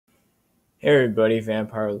Hey everybody,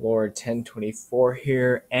 Vampire Lord 1024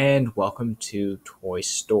 here, and welcome to Toy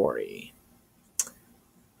Story.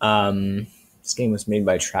 This game was made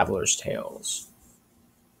by Traveler's Tales.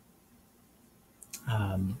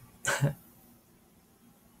 Um,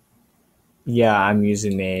 yeah, I'm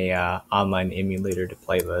using a online emulator to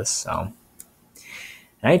play this. So,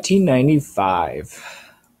 1995.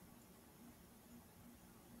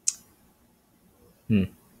 Hmm.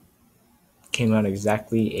 Came out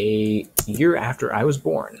exactly a year after I was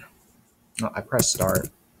born. Oh, I pressed start.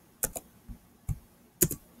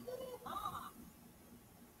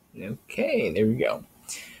 Okay, there we go.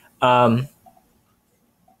 Um,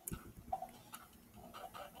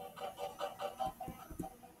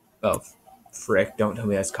 oh, frick! Don't tell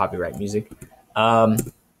me that's copyright music. Um,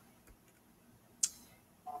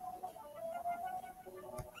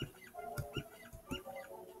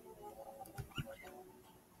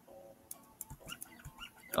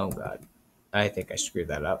 oh god, I think I screwed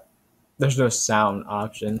that up. There's no sound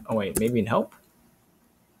option. Oh wait, maybe in help?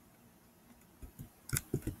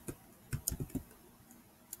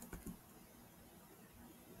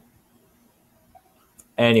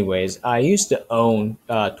 Anyways, I used to own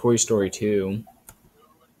Toy Story 2.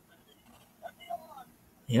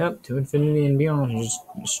 Yep, to infinity and beyond. I just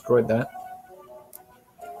destroyed that.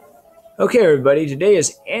 Okay, everybody, today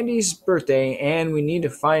is Andy's birthday, and we need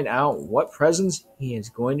to find out what presents he is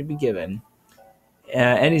going to be given.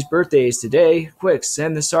 Andy's birthday is today. Quick,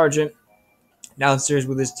 send the sergeant downstairs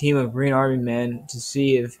with his team of Green Army men to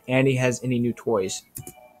see if Andy has any new toys.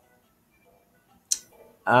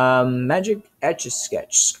 Magic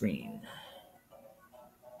Etch-a-Sketch screen.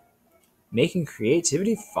 Making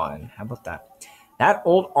creativity fun. How about that? That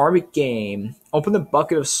old army game. Open the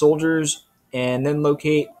bucket of soldiers and then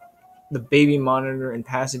locate the baby monitor and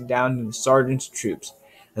pass it down to the sergeant's troops.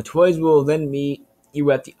 The toys will then meet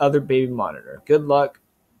you at the other baby monitor. Good luck.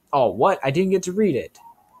 Oh, what? I didn't get to read it.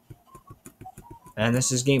 And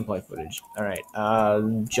this is gameplay footage. All right.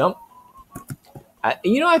 Jump. I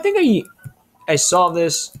think I saw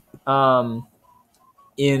this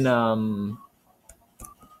in Can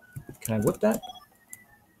I whip that?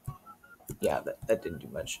 Yeah, that didn't do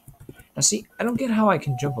much. Now see, I don't get how I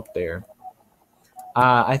can jump up there.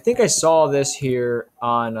 I think I saw this here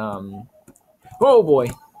on. Oh boy,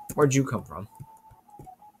 where'd you come from?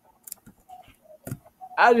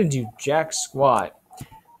 I didn't do jack squat.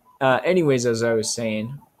 Anyways, as I was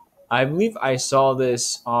saying, I believe I saw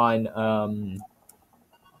this on.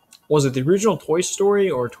 Was it the original Toy Story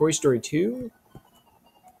or Toy Story 2?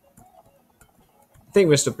 I think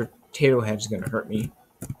Mr. Potato Head's gonna hurt me.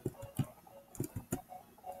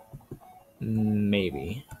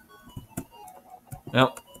 Maybe.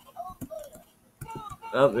 Nope.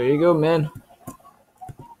 Oh, there you go, man.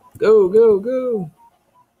 Go, go, go.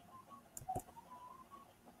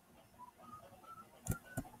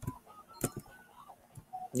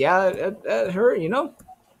 Yeah, that hurt, you know?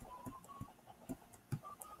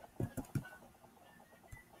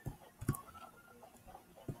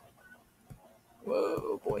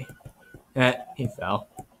 Whoa, boy. He fell.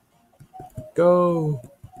 Go,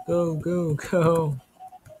 go, go, go.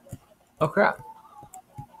 Oh, crap.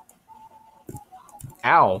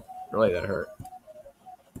 Ow. Really, that hurt.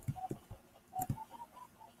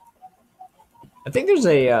 I think there's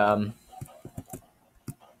a.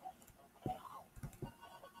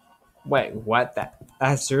 Wait, what?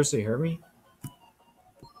 That seriously hurt me?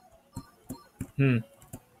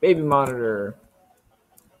 Baby monitor.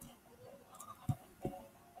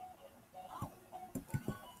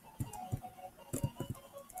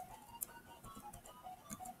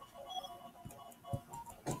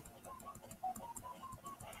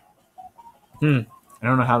 I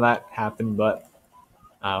don't know how that happened, but.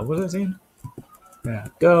 What was I saying? Yeah.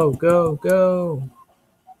 Go, go, go.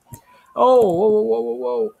 Oh, whoa, whoa, whoa, whoa,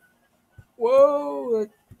 whoa. Whoa.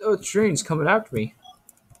 Oh, the train's coming after me.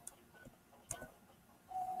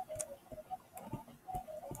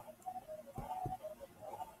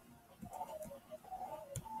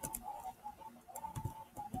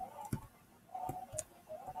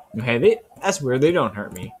 Okay, that's weird. They don't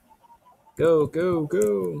hurt me. Go, go,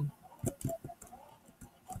 go.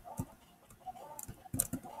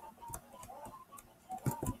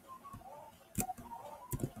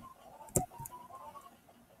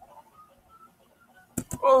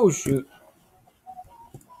 Oh, shoot.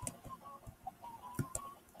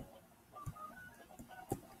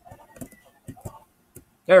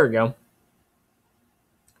 There we go.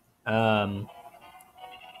 Um,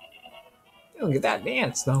 Look at that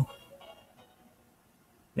dance, though.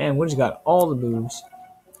 Man, Woody's got all the moves.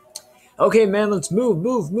 Okay, man, let's move,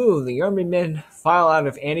 move, move. The army men file out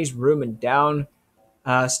of Annie's room and down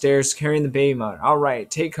stairs carrying the baby monitor. All right,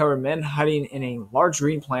 take cover, men hiding in a large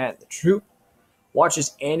green plant. The troop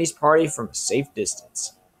watches Annie's party from a safe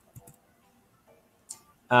distance.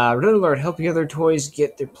 Red Alert, help the other toys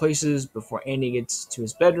get their places before Andy gets to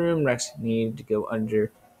his bedroom. Rex need to go into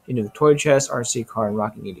the toy chest. RC car and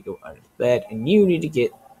Rocky need to go under the bed, and you need to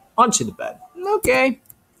get onto the bed. Okay,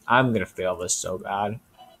 I'm gonna fail this so bad.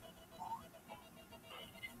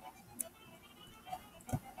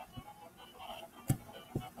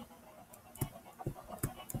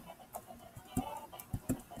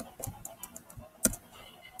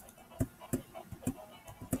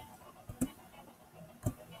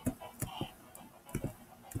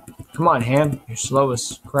 Come on, Ham, you're slow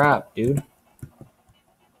as crap, dude.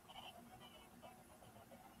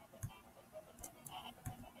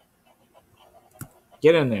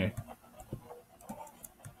 Get in there.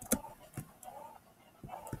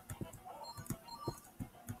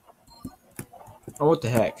 Oh, what the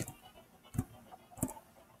heck?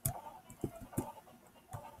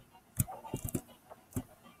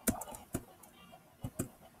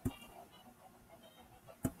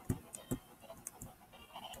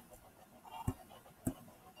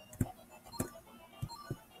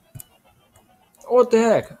 Oh, what the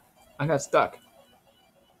heck? I got stuck.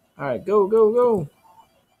 All right, go, go, go.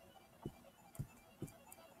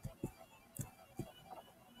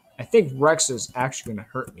 I think Rex is actually gonna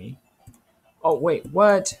hurt me. Oh, wait,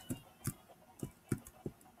 what?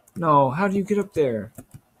 No, how do you get up there?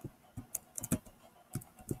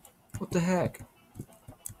 What the heck?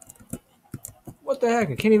 What the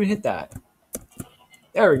heck? I can't even hit that.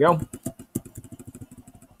 There we go.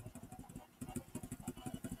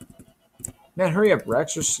 Man, hurry up,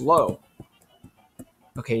 Rex. You're slow.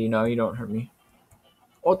 Okay, you don't hurt me.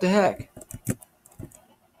 What the heck?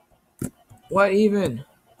 What even?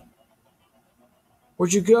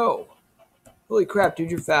 Where'd you go? Holy crap,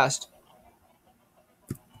 dude, you're fast.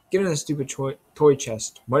 Get in the stupid toy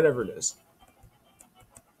chest. Whatever it is.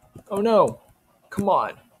 Oh no. Come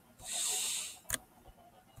on.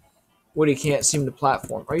 Woody can't seem to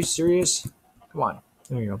platform. Are you serious? Come on.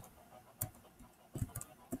 There you go.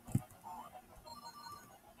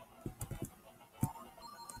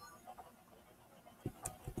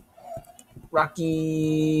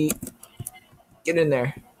 Rocky. Get in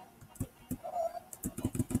there.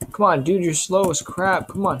 Come on, dude, you're slow as crap.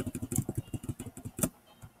 Come on.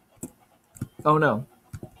 Oh no.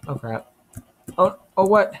 Oh crap. Oh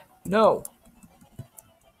what? No.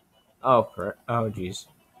 Oh crap. Oh jeez.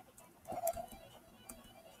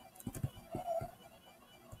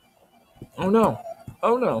 Oh no.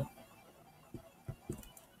 Oh no.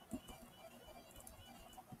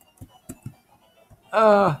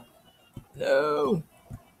 No.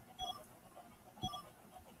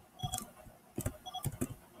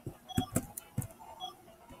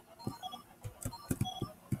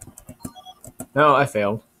 No, I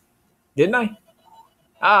failed. Didn't I?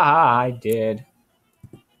 Ah, I did.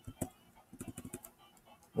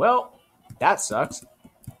 Well, that sucks.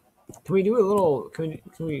 Can we do a little? Can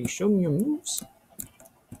we show me your moves?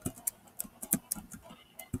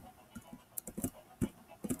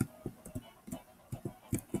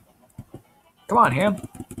 Come on, Ham.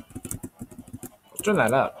 Let's turn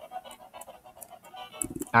that up.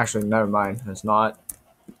 Actually, never mind. It's not.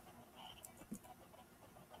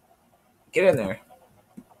 Get in there.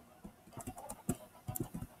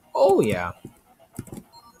 Oh yeah.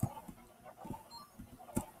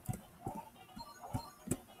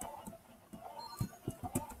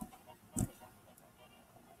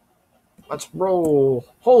 Let's roll.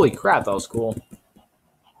 Holy crap, that was cool.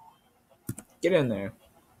 Get in there.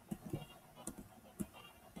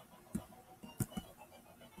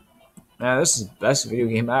 Man, this is the best video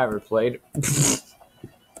game I ever played.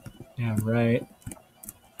 Yeah, right.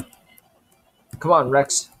 Come on,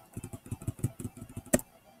 Rex.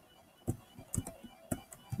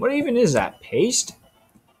 What even is that? Paste?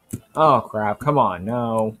 Oh crap, come on,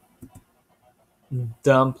 no.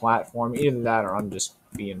 Dumb platform. Either that or I'm just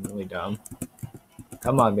being really dumb.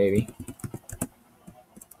 Come on, baby.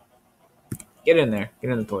 Get in there. Get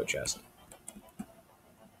in the toy chest.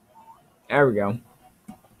 There we go.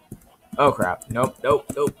 Oh crap. Nope,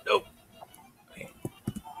 nope, nope, nope. Okay.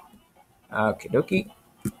 Okie dokie.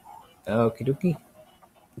 Okie dokie.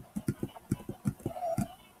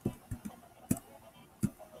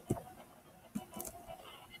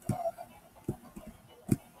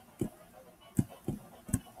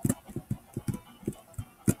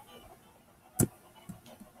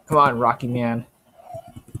 Come on, Rocky Man.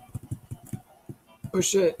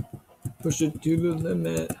 Push it. Push it to the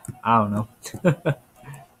limit. I don't know.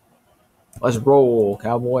 Let's roll,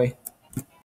 cowboy.